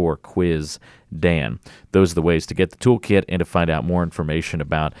 844-QUIZ-DAN. Those are the ways to get the toolkit and to find out more information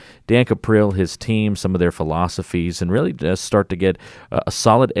about Dan Cuprill, his team, some of their philosophies, and really just start to get a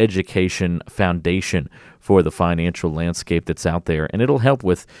solid education foundation for the financial landscape that's out there. And it'll help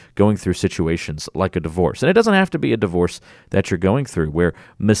with going through situations like a divorce. And it doesn't have to be a divorce that you're going through where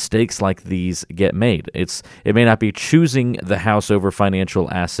mistakes like these get made. It may not be choosing the house over financial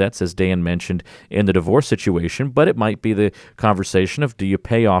assets, as Dan mentioned in the divorce situation, but it might be the conversation of, do you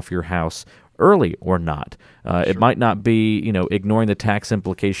pay off your house early or not? It might not be, ignoring the tax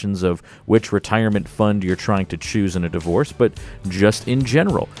implications of which retirement fund you're trying to choose in a divorce, but just in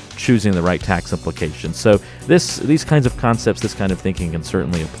general, choosing the right tax implications. So these kinds of concepts, this kind of thinking can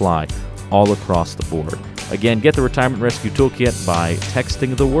certainly apply all across the board. Again, get the Retirement Rescue Toolkit by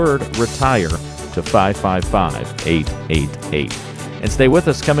texting the word retire to 555-888. And stay with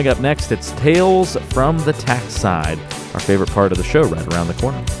us. Coming up next, it's Tales from the Tax Side, our favorite part of the show right around the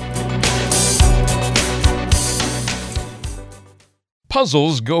corner.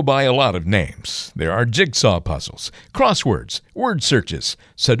 Puzzles go by a lot of names. There are jigsaw puzzles, crosswords, word searches,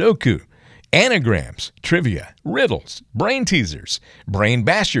 Sudoku, anagrams, trivia, riddles, brain teasers, brain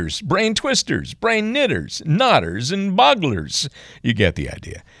bashers, brain twisters, brain knitters, knotters, and bogglers. You get the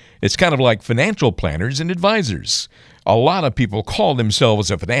idea. It's kind of like financial planners and advisors. A lot of people call themselves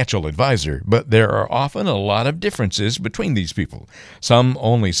a financial advisor, but there are often a lot of differences between these people. Some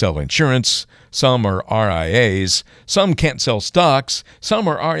only sell insurance, some are RIAs, some can't sell stocks, some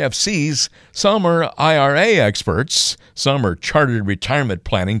are RFCs, some are IRA experts, some are chartered retirement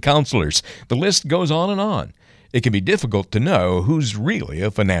planning counselors. The list goes on and on. It can be difficult to know who's really a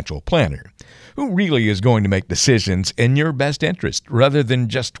financial planner, who really is going to make decisions in your best interest rather than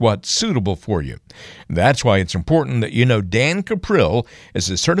just what's suitable for you. That's why it's important that you know Dan Cuprill is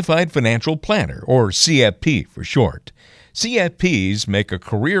a Certified Financial Planner, or CFP for short. CFPs make a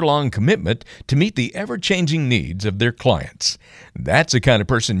career-long commitment to meet the ever-changing needs of their clients. That's the kind of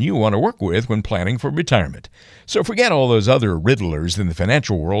person you want to work with when planning for retirement. So forget all those other riddlers in the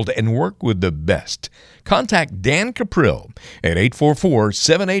financial world and work with the best. Contact Dan Cuprill at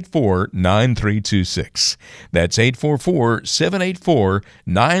 844-784-9326. That's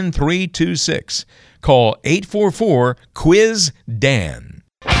 844-784-9326. Call 844-QUIZ-DAN.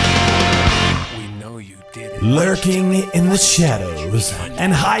 Lurking in the shadows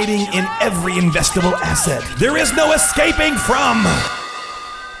and hiding in every investable asset, there is no escaping from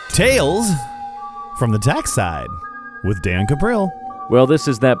Tales from the Tax Side with Dan Cuprill. Well, this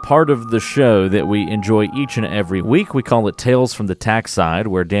is that part of the show that we enjoy each and every week. We call it Tales from the Tax Side,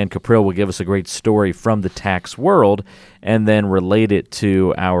 where Dan Cuprill will give us a great story from the tax world and then relate it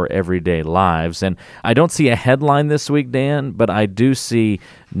to our everyday lives. And I don't see a headline this week, Dan, but I do see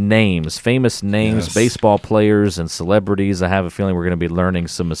names, famous names, Yes. baseball players and celebrities. I have a feeling we're going to be learning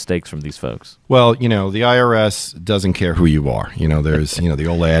some mistakes from these folks. Well, the IRS doesn't care who you are. There's, the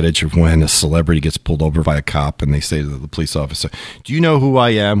old adage of when a celebrity gets pulled over by a cop and they say to the police officer, "Do you know who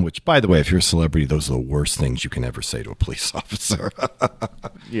I am?" Which, by the way, if you're a celebrity, those are the worst things you can ever say to a police officer.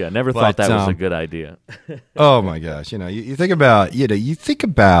 Yeah, never thought But, that was a good idea. Oh my gosh. You think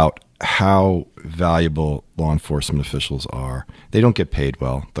about how valuable law enforcement officials are. They don't get paid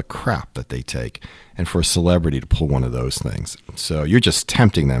well, the crap that they take. And for a celebrity to pull one of those things. So you're just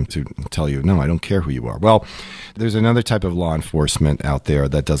tempting them to tell you, "No, I don't care who you are." Well, there's another type of law enforcement out there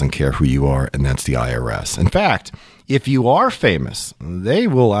that doesn't care who you are, and that's the IRS. In fact, if you are famous, they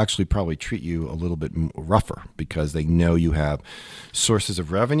will actually probably treat you a little bit rougher because they know you have sources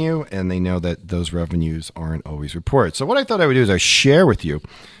of revenue and they know that those revenues aren't always reported. So what I thought I would do is I share with you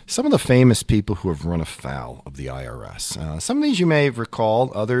some of the famous people who have run afoul of the IRS. Some of these you may have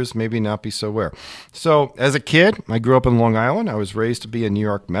recalled, others maybe not be so aware. So as a kid, I grew up in Long Island. I was raised to be a New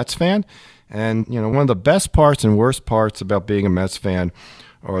York Mets fan. And, one of the best parts and worst parts about being a Mets fan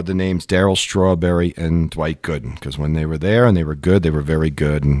are the names Darryl Strawberry and Dwight Gooden, because when they were there and they were good, they were very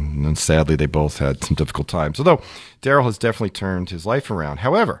good, and sadly they both had some difficult times. Although Darryl has definitely turned his life around.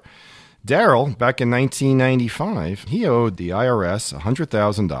 However, Darryl, back in 1995, he owed the IRS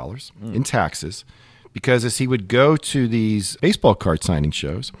 $100,000 in taxes because as he would go to these baseball card signing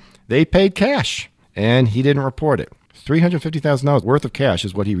shows, they paid cash, and he didn't report it. $350,000 worth of cash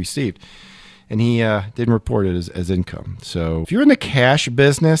is what he received. and he didn't report it as income. So if you're in the cash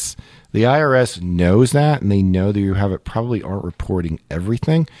business, the IRS knows that, and they know that you probably aren't reporting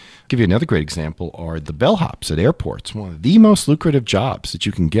everything. I'll give you another great example are the bellhops at airports. One of the most lucrative jobs that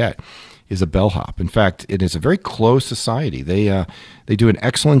you can get is a bellhop. In fact, it is a very closed society. They do an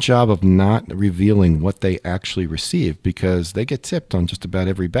excellent job of not revealing what they actually receive because they get tipped on just about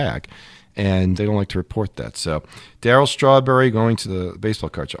every bag, and they don't like to report that. So Darryl Strawberry going to the baseball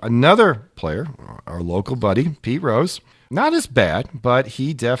card show. Another player, our local buddy, Pete Rose, not as bad, but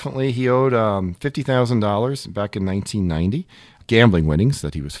he owed $50,000 back in 1990, gambling winnings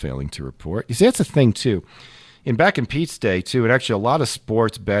that he was failing to report. You see, that's a thing, too. Back in Pete's day, too, and actually a lot of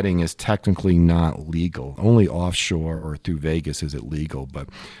sports betting is technically not legal. Only offshore or through Vegas is it legal, but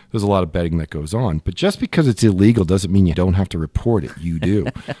there's a lot of betting that goes on. But just because it's illegal doesn't mean you don't have to report it. You do.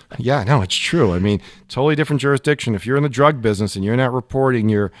 Yeah, no, it's true. I mean, totally different jurisdiction. If you're in the drug business and you're not reporting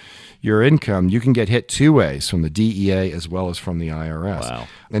your income, you can get hit two ways, from the DEA as well as from the IRS. Wow.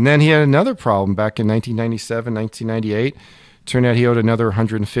 And then he had another problem back in 1997, 1998. Turned out he owed another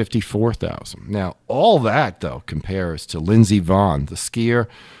 $154,000. Now, all that, though, compares to Lindsey Vonn, the skier,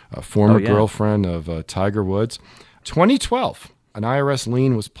 former girlfriend of Tiger Woods. 2012, an IRS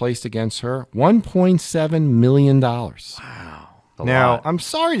lien was placed against her, $1.7 million. Wow. Now, I'm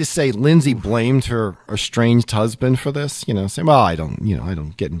sorry to say Lindsay blamed her estranged husband for this, saying, well, I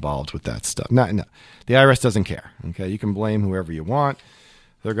don't get involved with that stuff. No. The IRS doesn't care, okay? You can blame whoever you want.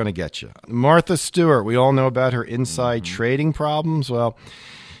 They're going to get you. Martha Stewart, we all know about her inside trading problems. Well,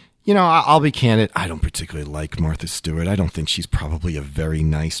 I'll be candid. I don't particularly like Martha Stewart. I don't think she's probably a very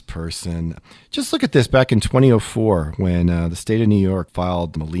nice person. Just look at this. Back in 2004, when the state of New York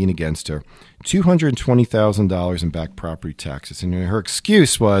filed a lien against her, $220,000 in back property taxes. And her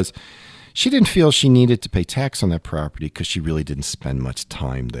excuse was she didn't feel she needed to pay tax on that property because she really didn't spend much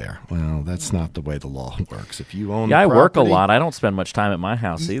time there. Well, that's not the way the law works. If you own I property, work a lot. I don't spend much time at my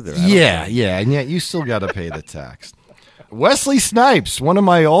house either. And yet you still got to pay the tax. Wesley Snipes, one of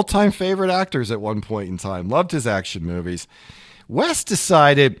my all-time favorite actors at one point in time, loved his action movies. Wes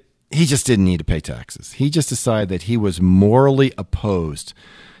decided he just didn't need to pay taxes. He just decided that he was morally opposed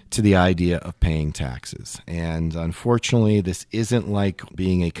to the idea of paying taxes. And unfortunately, this isn't like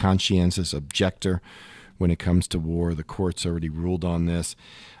being a conscientious objector when it comes to war. The court's already ruled on this.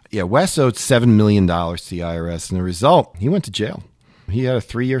 Yeah, Wes owed $7 million to the IRS, and the result, he went to jail. He had a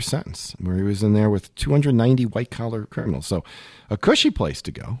 3-year sentence where he was in there with 290 white-collar criminals. So a cushy place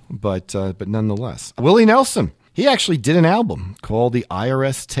to go, but nonetheless. Willie Nelson, he actually did an album called The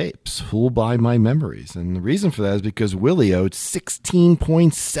IRS Tapes, Fooled by My Memories. And the reason for that is because Willie owed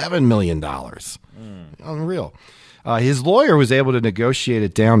 $16.7 million. Unreal. His lawyer was able to negotiate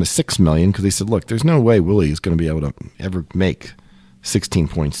it down to $6 million because he said, look, there's no way Willie is going to be able to ever make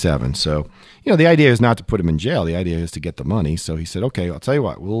 16.7. So, the idea is not to put him in jail. The idea is to get the money. So he said, okay, I'll tell you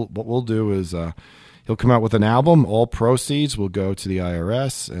what we'll do is he'll come out with an album. All proceeds will go to the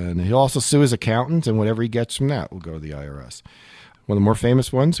IRS, and he'll also sue his accountant, and whatever he gets from that will go to the IRS. One of the more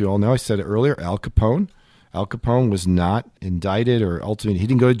famous ones, we all know, I said it earlier, Al Capone. Al Capone was not indicted or ultimately, he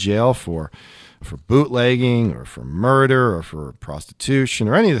didn't go to jail for bootlegging or for murder or for prostitution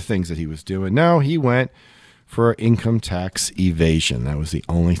or any of the things that he was doing. No, he went for income tax evasion. That was the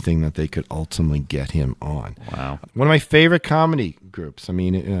only thing that they could ultimately get him on. Wow. One of my favorite comedy groups. I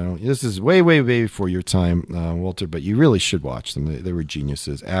mean, this is way, way, way before your time, Walter, but you really should watch them. They were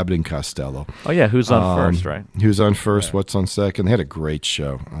geniuses. Abbott and Costello. Oh, yeah. Who's on first, right? Who's on first? Yeah. What's on second? They had a great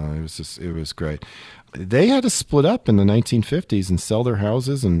show. It was great. They had to split up in the 1950s and sell their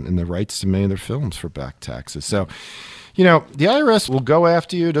houses and the rights to many of their films for back taxes. So, the IRS will go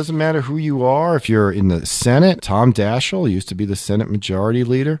after you. It doesn't matter who you are. If you're in the Senate, Tom Daschle used to be the Senate Majority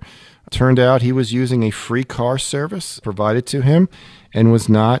Leader. Turned out he was using a free car service provided to him and was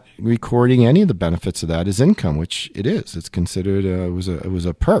not recording any of the benefits of that as income, which it is. It's considered it was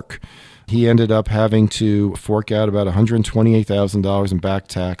a perk. He ended up having to fork out about $128,000 in back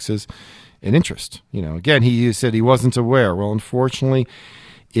taxes and interest. Again, he said he wasn't aware. Well, unfortunately,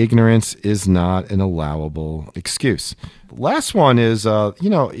 ignorance is not an allowable excuse. The last one is,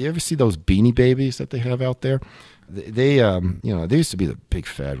 you ever see those Beanie Babies that they have out there? They used to be the big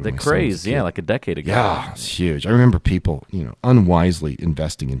fad. The craze, like a decade ago. Yeah, it's huge. I remember people, unwisely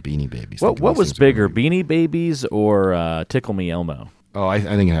investing in Beanie Babies. What was bigger, Beanie Babies or Tickle Me Elmo? Oh, I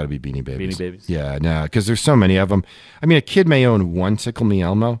think it had to be Beanie Babies. Beanie Babies? Yeah, no, because there's so many of them. I mean, a kid may own one Tickle Me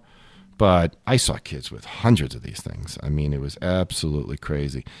Elmo, but I saw kids with hundreds of these things. I mean, it was absolutely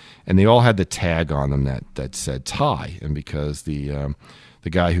crazy. And they all had the tag on them that said Ty. And because the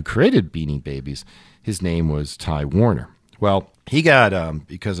guy who created Beanie Babies, his name was Ty Warner. Well, he got,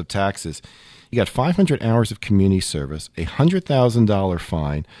 because of taxes, You got 500 hours of community service, a $100,000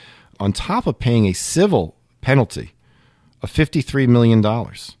 fine, on top of paying a civil penalty of $53 million.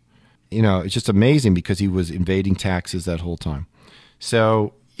 It's just amazing because he was evading taxes that whole time.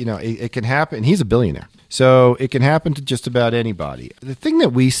 So, it can happen. He's a billionaire. So it can happen to just about anybody. The thing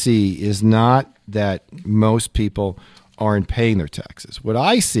that we see is not that most people aren't paying their taxes. What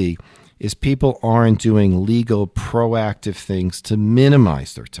I see is people aren't doing legal, proactive things to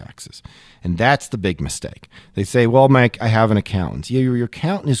minimize their taxes. And that's the big mistake. They say, well, Mike, I have an accountant. Yeah, your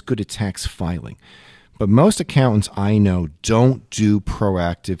accountant is good at tax filing. But most accountants I know don't do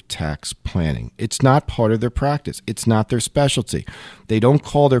proactive tax planning. It's not part of their practice. It's not their specialty. They don't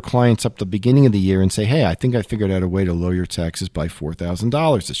call their clients up at the beginning of the year and say, hey, I think I figured out a way to lower your taxes by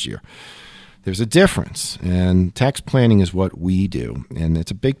 $4,000 this year. There's a difference, and tax planning is what we do, and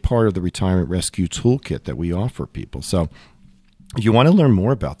it's a big part of the Retirement Rescue Toolkit that we offer people. So if you want to learn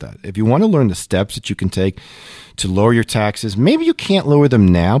more about that, if you want to learn the steps that you can take to lower your taxes, maybe you can't lower them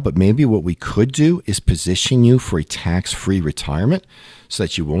now, but maybe what we could do is position you for a tax-free retirement so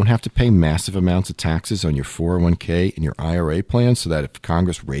that you won't have to pay massive amounts of taxes on your 401k and your IRA plan, so that if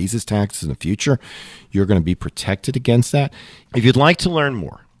Congress raises taxes in the future, you're going to be protected against that. If you'd like to learn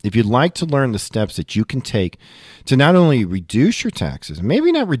more, if you'd like to learn the steps that you can take to not only reduce your taxes,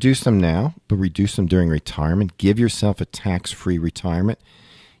 maybe not reduce them now, but reduce them during retirement, give yourself a tax-free retirement,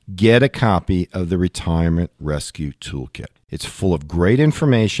 get a copy of the Retirement Rescue Toolkit. It's full of great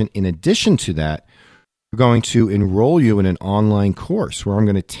information. In addition to that, we're going to enroll you in an online course where I'm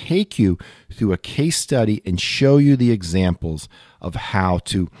going to take you through a case study and show you the examples of how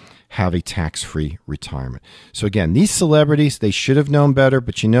to have a tax-free retirement. So again, these celebrities, they should have known better,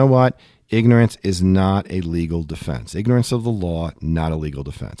 but you know what? Ignorance is not a legal defense. Ignorance of the law, not a legal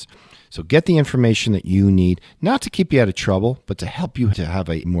defense. So get the information that you need, not to keep you out of trouble, but to help you to have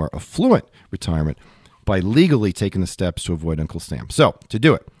a more affluent retirement by legally taking the steps to avoid Uncle Sam. So to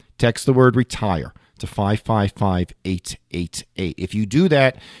do it, text the word RETIRE to 555-888. If you do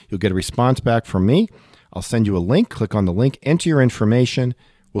that, you'll get a response back from me. I'll send you a link. Click on the link, enter your information.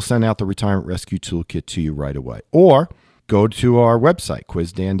 We'll send out the Retirement Rescue Toolkit to you right away. Or go to our website,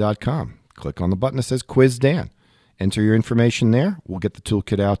 quizdan.com. Click on the button that says Quiz Dan. Enter your information there. We'll get the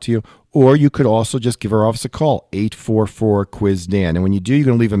toolkit out to you. Or you could also just give our office a call, 844-QUIZ-DAN. And when you do, you're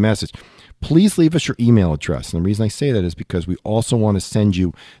going to leave a message. Please leave us your email address. And the reason I say that is because we also want to send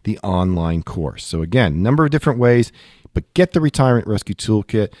you the online course. So again, a number of different ways, but get the Retirement Rescue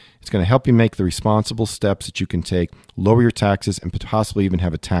Toolkit. It's going to help you make the responsible steps that you can take, lower your taxes, and possibly even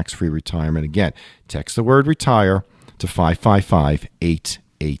have a tax-free retirement. Again, text the word RETIRE to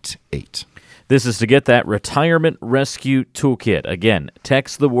 555-888. This is to get that Retirement Rescue Toolkit. Again,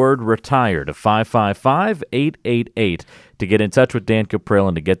 text the word RETIRE to 555-888 to get in touch with Dan Cuprill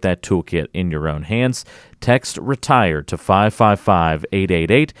and to get that toolkit in your own hands. Text RETIRE to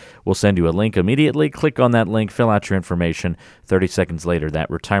 555-888. We'll send you a link immediately. Click on that link, fill out your information. 30 seconds later, that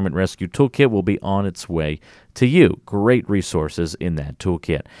Retirement Rescue Toolkit will be on its way to you. Great resources in that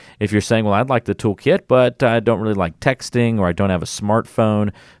toolkit. If you're saying, well, I'd like the toolkit, but I don't really like texting, or I don't have a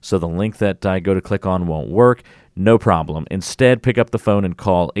smartphone, so the link that I go to click on won't work, no problem. Instead, pick up the phone and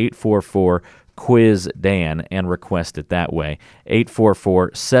call 844-QUIZ-DAN and request it that way.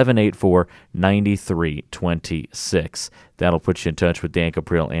 844-784-9326. That'll put you in touch with Dan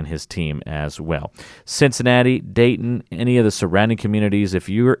Cuprill and his team as well. Cincinnati, Dayton, any of the surrounding communities, if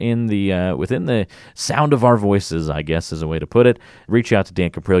you're in the within the sound of our voices, I guess is a way to put it, reach out to Dan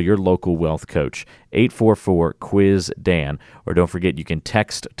Cuprill, your local wealth coach. 844-QUIZ-DAN. Or don't forget, you can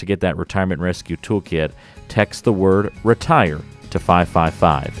text to get that Retirement Rescue Toolkit. Text the word RETIRE to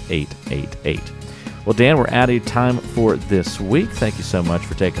 555-888. Well, Dan, we're out of time for this week. Thank you so much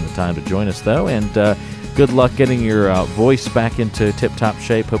for taking the time to join us, though, and good luck getting your voice back into tip-top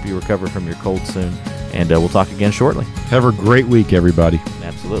shape. Hope you recover from your cold soon, and we'll talk again shortly. Have a great week, everybody.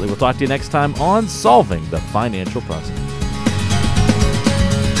 Absolutely. We'll talk to you next time on Solving the Financial Puzzle.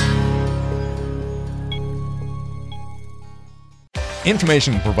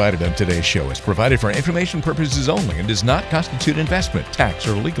 Information provided on today's show is provided for information purposes only and does not constitute investment, tax,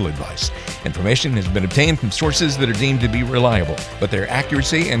 or legal advice. Information has been obtained from sources that are deemed to be reliable, but their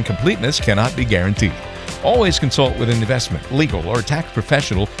accuracy and completeness cannot be guaranteed. Always consult with an investment, legal, or tax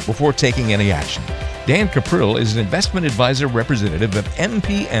professional before taking any action. Dan Cuprill is an investment advisor representative of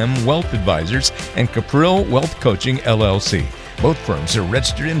MPM Wealth Advisors and Cuprill Wealth Coaching, LLC. Both firms are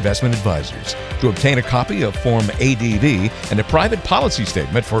registered investment advisors. To obtain a copy of Form ADV and a private policy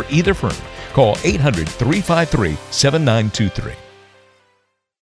statement for either firm, call 800-353-7923.